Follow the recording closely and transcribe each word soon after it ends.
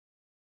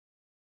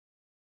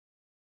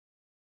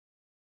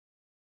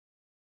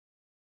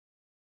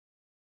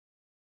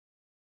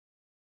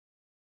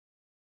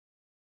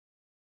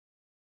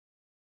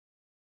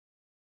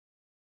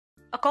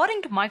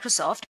According to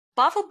Microsoft,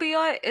 Power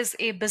BI is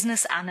a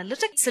business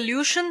analytics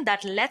solution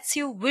that lets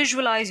you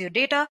visualize your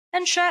data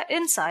and share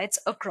insights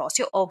across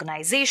your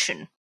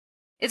organization.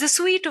 It's a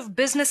suite of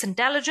business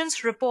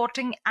intelligence,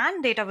 reporting,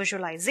 and data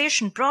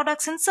visualization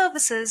products and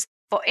services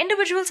for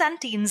individuals and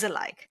teams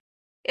alike.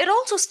 It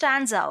also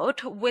stands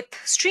out with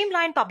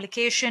streamlined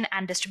publication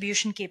and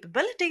distribution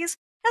capabilities,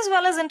 as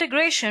well as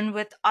integration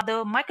with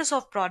other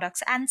Microsoft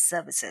products and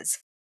services.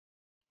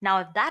 Now,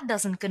 if that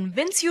doesn't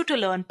convince you to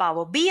learn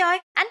Power BI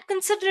and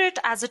consider it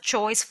as a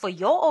choice for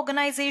your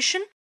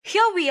organization,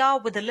 here we are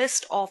with a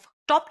list of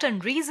top 10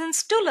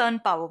 reasons to learn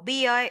Power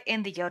BI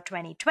in the year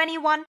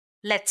 2021.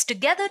 Let's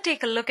together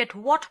take a look at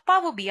what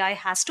Power BI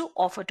has to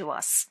offer to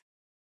us.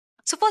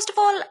 So first of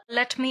all,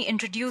 let me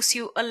introduce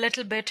you a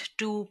little bit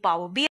to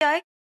Power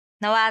BI.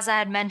 Now, as I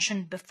had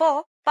mentioned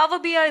before, Power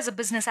BI is a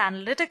business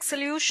analytics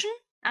solution,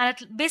 and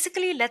it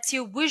basically lets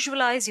you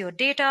visualize your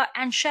data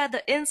and share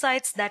the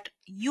insights that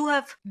you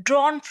have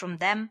drawn from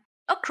them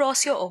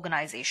across your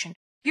organization.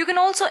 You can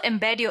also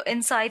embed your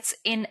insights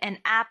in an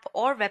app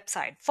or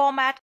website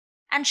format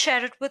and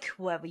share it with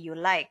whoever you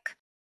like.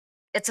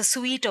 It's a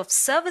suite of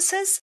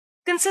services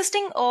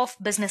consisting of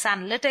business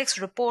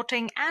analytics,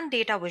 reporting, and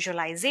data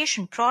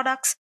visualization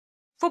products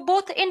for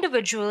both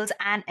individuals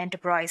and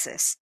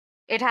enterprises.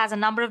 It has a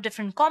number of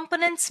different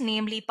components,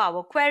 namely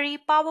Power Query,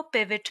 Power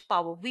Pivot,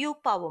 Power View,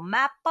 Power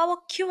Map, Power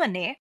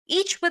Q&A,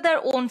 each with their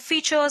own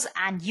features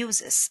and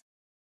uses.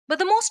 But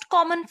the most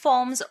common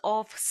forms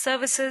of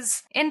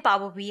services in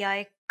Power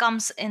BI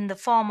comes in the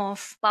form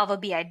of Power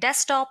BI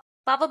Desktop,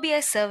 Power BI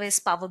Service,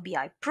 Power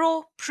BI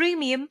Pro,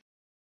 Premium,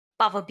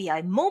 Power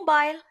BI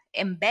Mobile,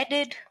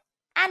 Embedded,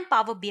 and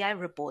Power BI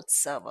Reports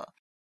Server.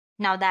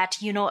 Now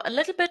that you know a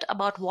little bit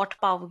about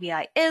what Power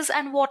BI is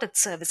and what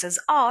its services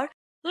are,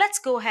 let's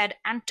go ahead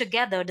and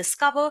together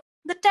discover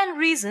the 10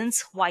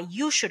 reasons why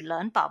you should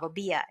learn Power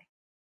BI.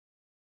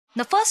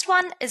 The first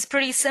one is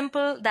pretty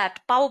simple,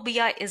 that Power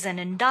BI is an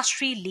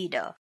industry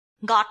leader.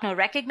 Gartner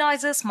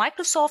recognizes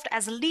Microsoft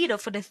as a leader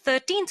for the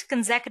 13th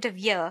consecutive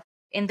year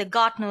in the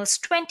Gartner's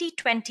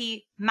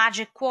 2020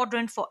 Magic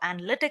Quadrant for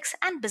Analytics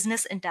and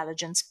Business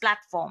Intelligence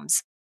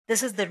Platforms.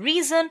 This is the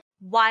reason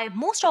why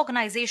most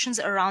organizations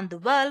around the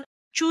world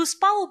choose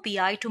Power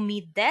BI to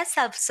meet their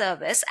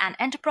self-service and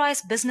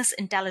enterprise business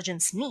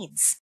intelligence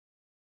needs.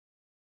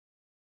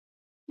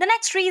 The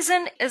next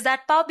reason is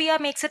that Power BI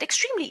makes it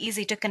extremely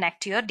easy to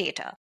connect to your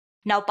data.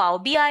 Now, Power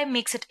BI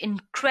makes it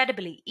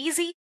incredibly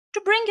easy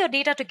to bring your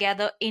data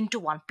together into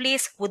one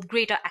place with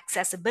greater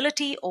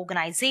accessibility,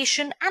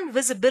 organization, and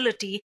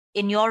visibility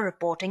in your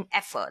reporting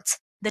efforts.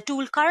 The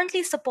tool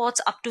currently supports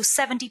up to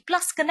 70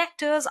 plus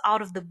connectors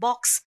out of the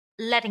box,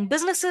 letting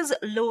businesses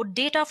load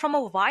data from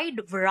a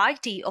wide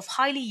variety of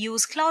highly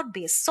used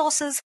cloud-based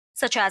sources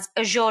such as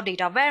Azure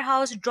Data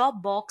Warehouse,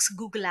 Dropbox,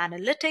 Google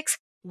Analytics,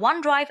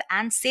 OneDrive,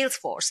 and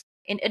Salesforce,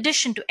 in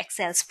addition to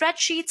Excel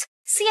spreadsheets,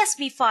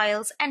 CSV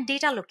files, and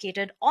data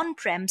located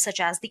on-prem such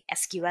as the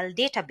SQL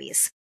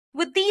database.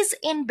 With these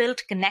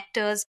inbuilt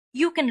connectors,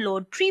 you can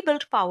load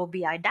pre-built Power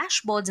BI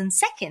dashboards in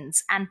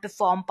seconds and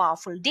perform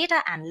powerful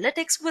data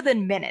analytics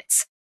within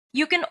minutes.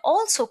 You can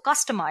also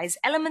customize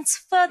elements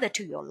further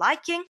to your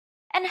liking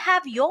and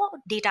have your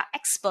data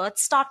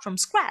experts start from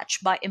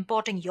scratch by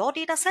importing your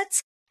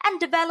datasets and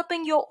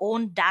developing your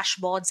own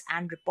dashboards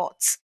and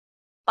reports.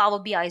 Power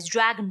BI's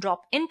drag and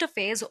drop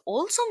interface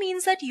also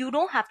means that you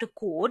don't have to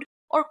code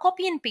or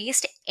copy and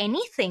paste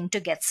anything to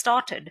get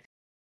started.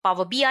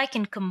 Power BI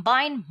can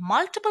combine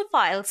multiple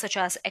files such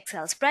as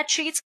Excel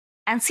spreadsheets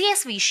and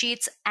CSV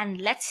sheets and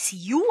lets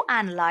you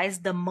analyze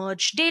the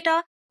merged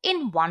data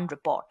in one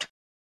report.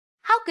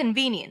 How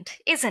convenient,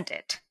 isn't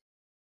it?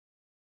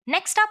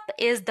 Next up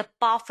is the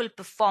powerful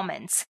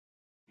performance.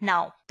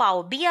 Now,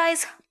 Power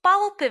BI's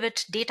Power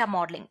Pivot data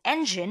modeling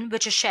engine,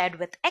 which is shared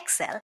with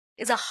Excel,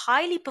 is a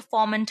highly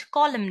performant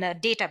columnar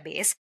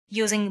database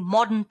using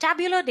modern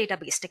tabular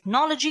database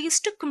technologies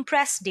to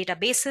compress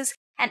databases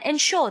and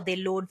ensure they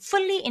load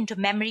fully into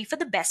memory for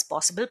the best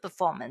possible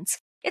performance.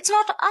 It's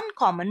not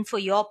uncommon for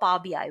your Power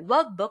BI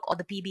workbook or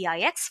the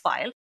PBIX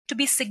file to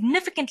be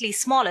significantly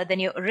smaller than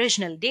your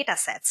original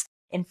datasets.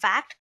 In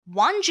fact,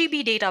 1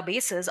 GB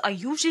databases are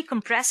usually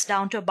compressed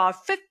down to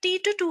about 50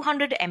 to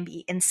 200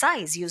 MB in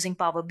size using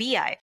Power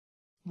BI.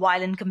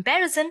 While in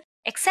comparison,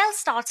 Excel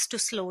starts to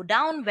slow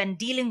down when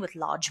dealing with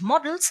large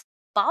models,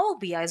 Power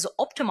BI is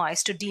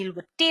optimized to deal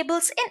with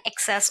tables in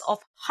excess of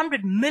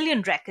 100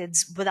 million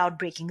records without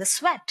breaking a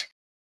sweat.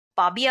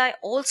 Power BI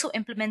also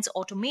implements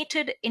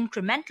automated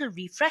incremental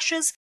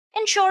refreshes,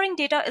 ensuring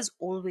data is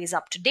always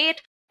up to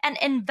date, an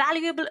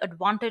invaluable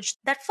advantage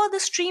that further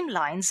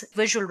streamlines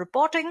visual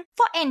reporting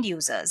for end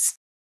users.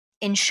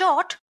 In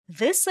short,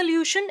 this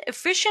solution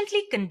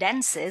efficiently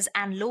condenses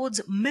and loads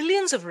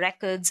millions of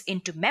records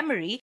into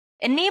memory,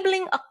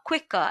 enabling a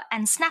quicker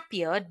and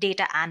snappier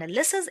data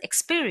analysis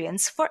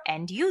experience for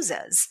end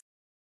users.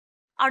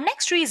 Our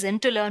next reason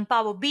to learn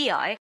Power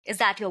BI is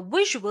that your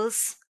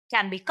visuals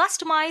can be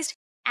customized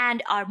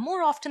and are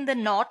more often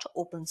than not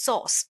open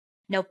source.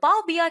 Now,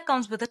 Power BI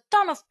comes with a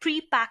ton of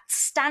pre-packed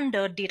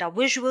standard data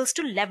visuals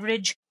to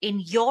leverage in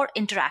your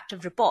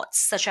interactive reports,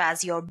 such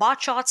as your bar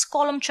charts,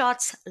 column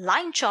charts,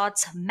 line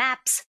charts,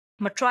 maps,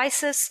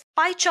 matrices,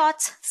 pie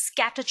charts,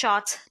 scatter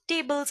charts,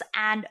 tables,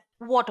 and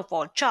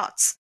waterfall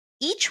charts,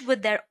 each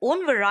with their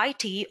own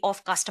variety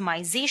of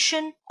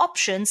customization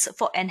options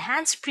for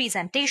enhanced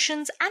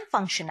presentations and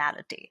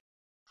functionality.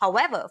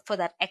 However, for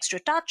that extra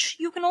touch,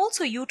 you can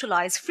also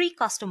utilize free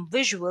custom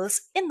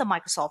visuals in the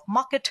Microsoft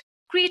Market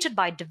created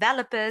by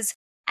developers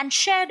and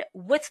shared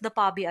with the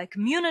Power BI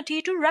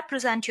community to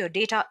represent your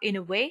data in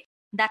a way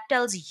that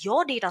tells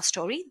your data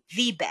story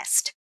the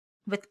best.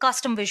 With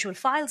custom visual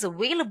files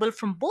available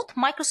from both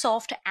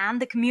Microsoft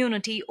and the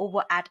community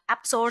over at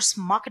AppSource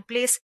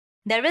Marketplace,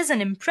 there is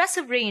an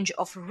impressive range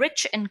of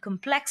rich and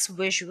complex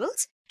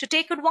visuals to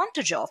take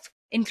advantage of,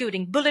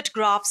 including bullet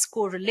graphs,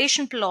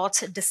 correlation plots,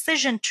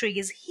 decision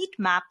trees, heat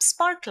maps,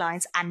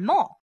 sparklines, and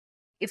more.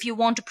 If you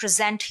want to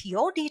present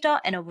your data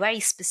in a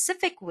very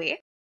specific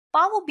way,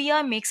 Power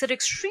BI makes it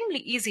extremely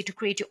easy to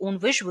create your own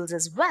visuals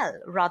as well,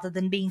 rather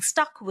than being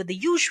stuck with the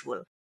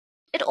usual.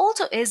 It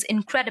also is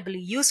incredibly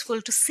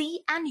useful to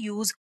see and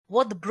use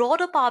what the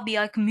broader Power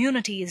BI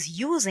community is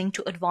using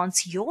to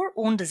advance your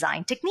own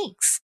design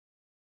techniques.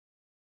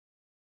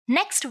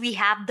 Next, we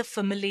have the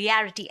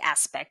familiarity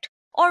aspect,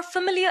 or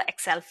familiar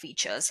Excel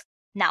features.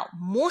 Now,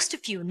 most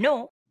of you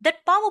know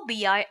that Power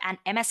BI and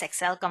MS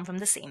Excel come from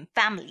the same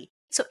family.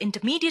 So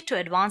intermediate to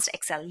advanced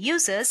Excel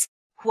users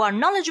who are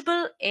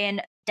knowledgeable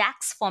in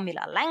DAX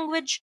formula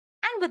language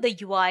and with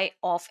the UI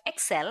of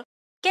Excel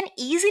can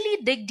easily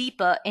dig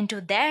deeper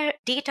into their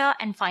data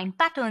and find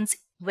patterns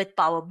with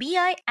Power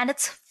BI and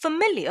its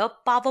familiar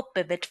Power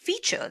Pivot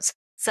features,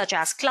 such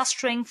as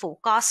clustering,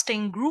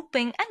 forecasting,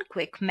 grouping, and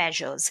quick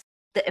measures.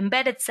 The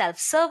embedded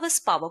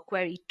self-service Power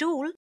Query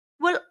tool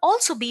will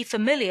also be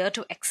familiar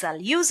to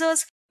Excel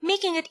users,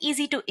 making it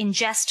easy to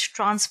ingest,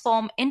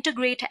 transform,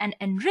 integrate, and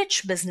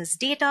enrich business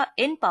data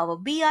in Power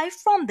BI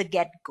from the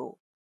get-go.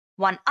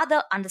 One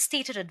other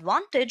understated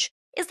advantage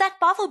is that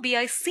Power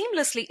BI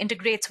seamlessly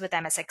integrates with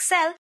MS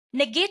Excel,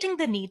 negating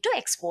the need to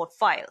export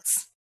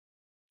files.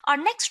 Our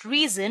next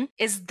reason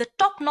is the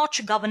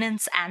top-notch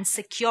governance and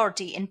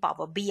security in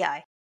Power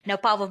BI. Now,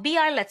 Power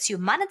BI lets you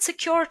manage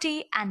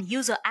security and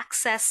user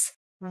access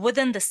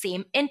within the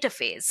same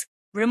interface,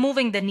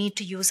 removing the need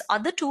to use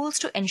other tools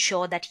to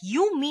ensure that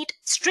you meet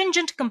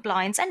stringent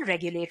compliance and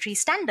regulatory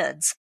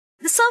standards.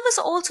 The service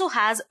also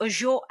has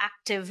Azure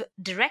Active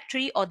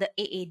Directory, or the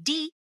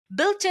AAD,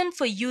 built in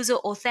for user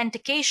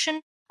authentication,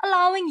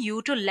 allowing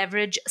you to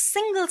leverage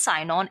single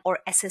sign-on, or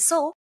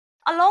SSO,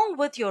 along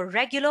with your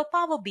regular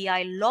Power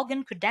BI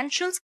login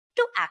credentials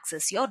to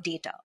access your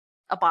data.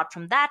 Apart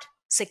from that,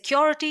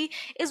 security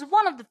is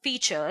one of the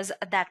features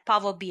that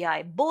Power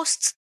BI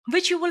boasts,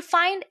 which you will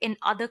find in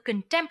other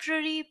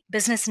contemporary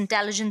business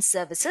intelligence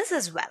services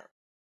as well.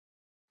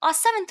 Our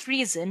seventh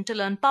reason to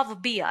learn Power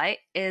BI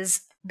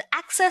is the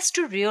access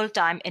to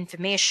real-time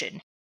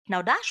information.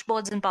 Now,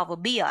 dashboards in Power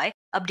BI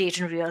update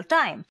in real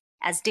time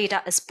as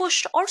data is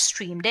pushed or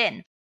streamed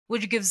in,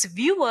 which gives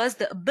viewers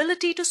the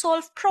ability to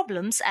solve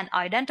problems and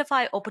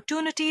identify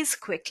opportunities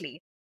quickly.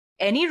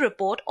 Any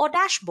report or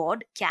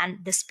dashboard can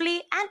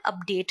display and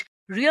update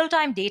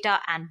real-time data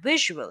and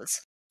visuals.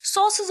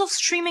 Sources of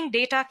streaming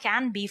data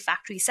can be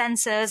factory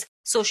sensors,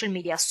 social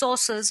media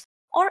sources,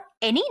 or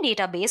any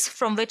database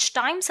from which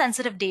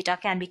time-sensitive data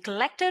can be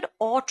collected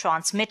or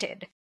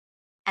transmitted.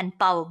 And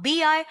Power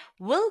BI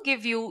will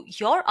give you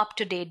your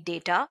up-to-date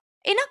data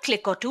in a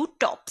click or two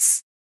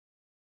tops.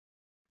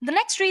 The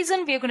next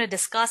reason we are going to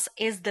discuss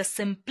is the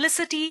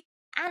simplicity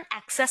and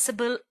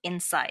accessible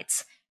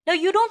insights. Now,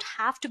 you don't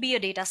have to be a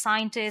data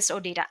scientist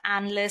or data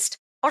analyst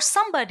or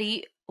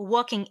somebody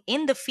working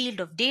in the field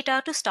of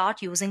data to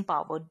start using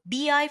Power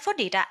BI for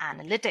data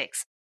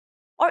analytics,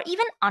 or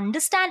even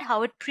understand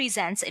how it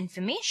presents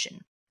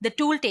information. The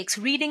tool takes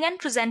reading and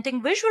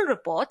presenting visual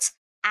reports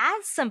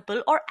as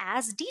simple or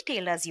as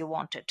detailed as you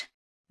want it.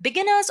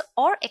 Beginners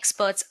or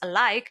experts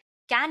alike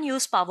can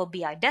use Power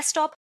BI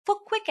Desktop for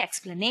quick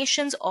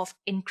explanations of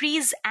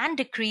increase and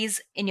decrease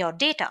in your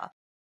data.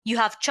 You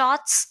have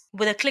charts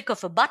with a click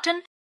of a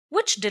button,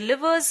 which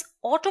delivers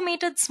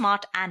automated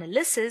smart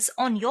analysis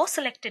on your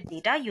selected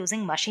data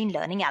using machine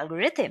learning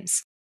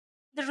algorithms.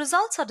 The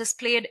results are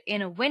displayed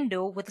in a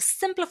window with a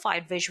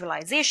simplified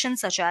visualization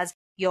such as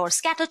your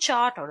scatter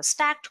chart or a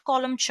stacked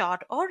column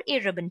chart or a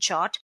ribbon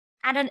chart,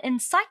 and an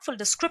insightful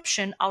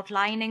description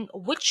outlining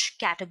which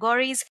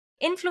categories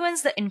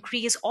influence the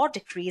increase or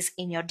decrease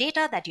in your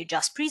data that you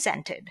just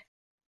presented.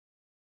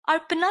 Our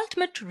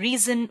penultimate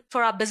reason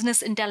for our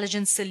business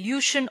intelligence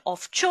solution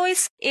of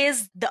choice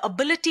is the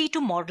ability to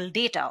model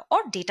data, or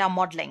data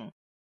modeling.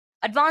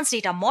 Advanced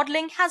data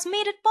modeling has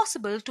made it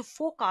possible to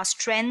forecast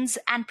trends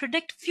and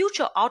predict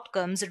future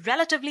outcomes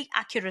relatively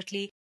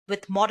accurately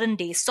with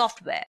modern-day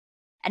software.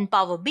 And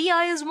Power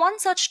BI is one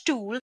such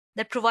tool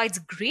that provides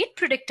great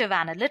predictive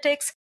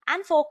analytics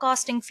and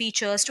forecasting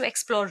features to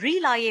explore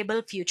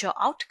reliable future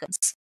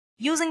outcomes.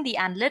 Using the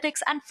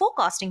analytics and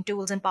forecasting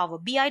tools in Power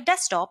BI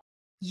Desktop,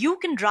 you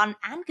can run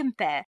and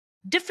compare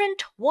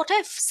different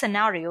what-if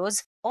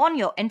scenarios on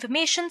your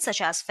information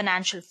such as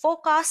financial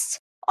forecasts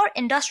or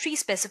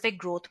industry-specific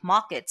growth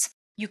markets.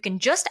 You can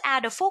just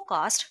add a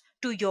forecast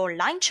to your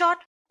line chart,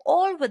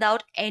 all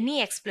without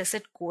any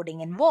explicit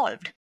coding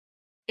involved.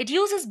 It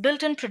uses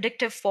built-in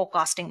predictive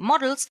forecasting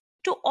models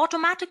to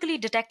automatically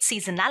detect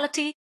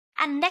seasonality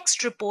and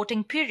next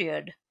reporting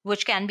period,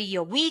 which can be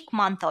your week,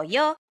 month, or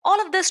year,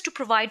 all of this to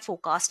provide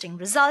forecasting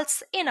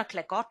results in a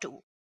click or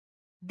two.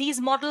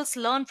 These models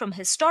learn from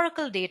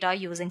historical data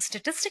using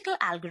statistical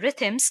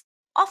algorithms,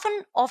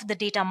 often of the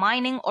data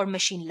mining or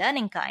machine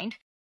learning kind,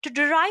 to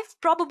derive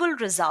probable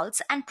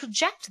results and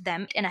project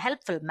them in a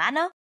helpful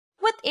manner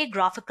with a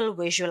graphical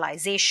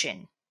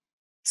visualization.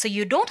 So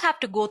you don't have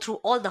to go through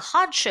all the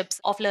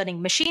hardships of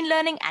learning machine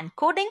learning and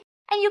coding,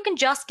 and you can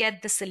just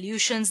get the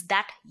solutions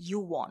that you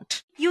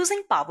want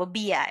using Power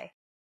BI.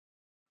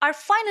 Our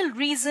final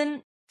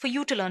reason for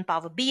you to learn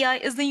Power BI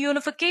is the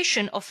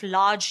unification of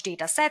large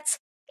data sets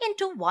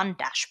into one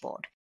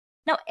dashboard.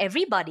 Now,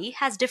 everybody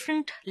has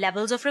different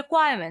levels of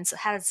requirements,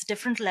 has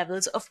different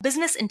levels of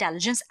business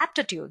intelligence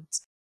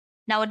aptitudes.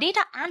 Now, a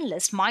data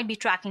analyst might be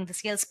tracking the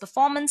sales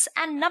performance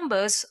and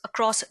numbers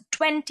across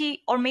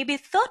 20 or maybe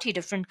 30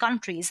 different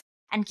countries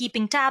and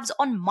keeping tabs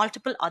on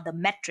multiple other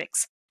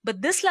metrics.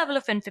 But this level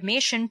of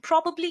information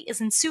probably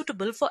isn't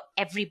suitable for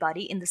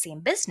everybody in the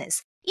same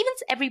business, even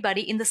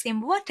everybody in the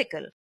same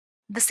vertical.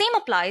 The same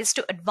applies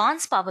to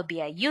advanced Power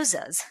BI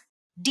users.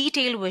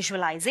 Detailed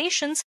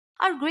visualizations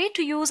are great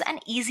to use and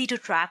easy to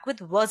track with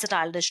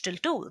versatile digital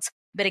tools,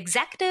 but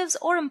executives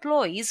or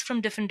employees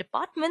from different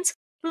departments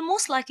will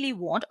most likely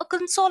want a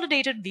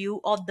consolidated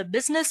view of the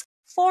business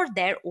for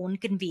their own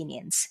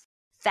convenience.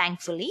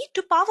 Thankfully,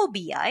 to Power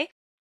BI,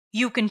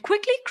 you can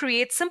quickly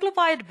create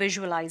simplified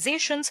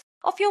visualizations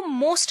of your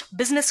most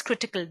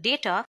business-critical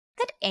data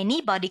that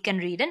anybody can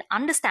read and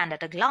understand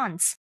at a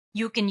glance.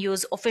 You can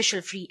use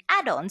official free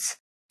add-ons,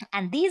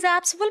 and these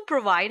apps will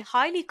provide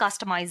highly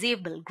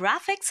customizable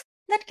graphics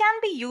that can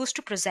be used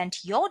to present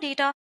your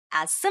data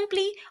as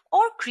simply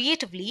or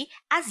creatively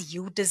as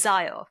you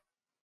desire.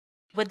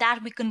 With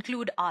that, we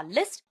conclude our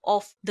list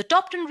of the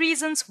top 10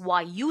 reasons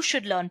why you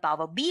should learn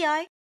Power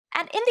BI.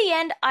 And in the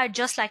end, I'd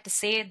just like to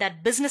say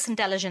that business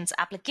intelligence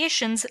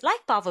applications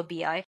like Power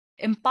BI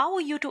empower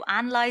you to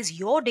analyze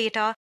your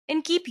data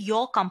and keep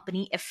your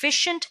company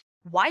efficient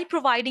while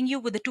providing you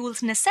with the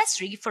tools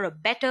necessary for a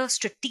better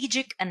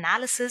strategic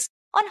analysis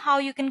on how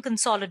you can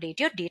consolidate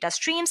your data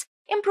streams,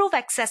 improve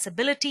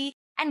accessibility,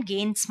 and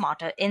gain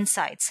smarter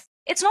insights.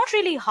 It's not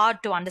really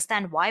hard to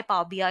understand why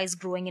Power BI is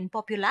growing in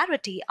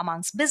popularity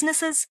amongst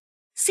businesses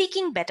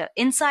seeking better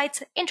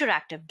insights,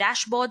 interactive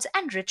dashboards,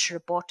 and rich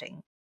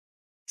reporting.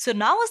 So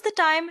now is the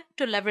time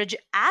to leverage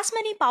as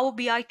many Power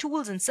BI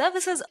tools and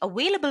services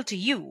available to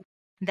you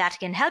that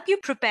can help you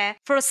prepare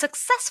for a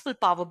successful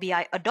Power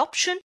BI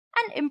adoption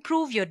and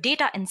improve your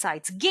data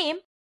insights game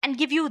and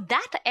give you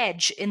that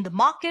edge in the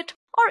market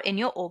or in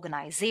your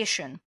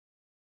organization.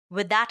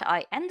 With that,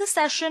 I end the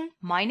session.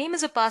 My name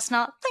is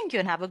Upasana. Thank you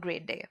and have a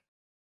great day.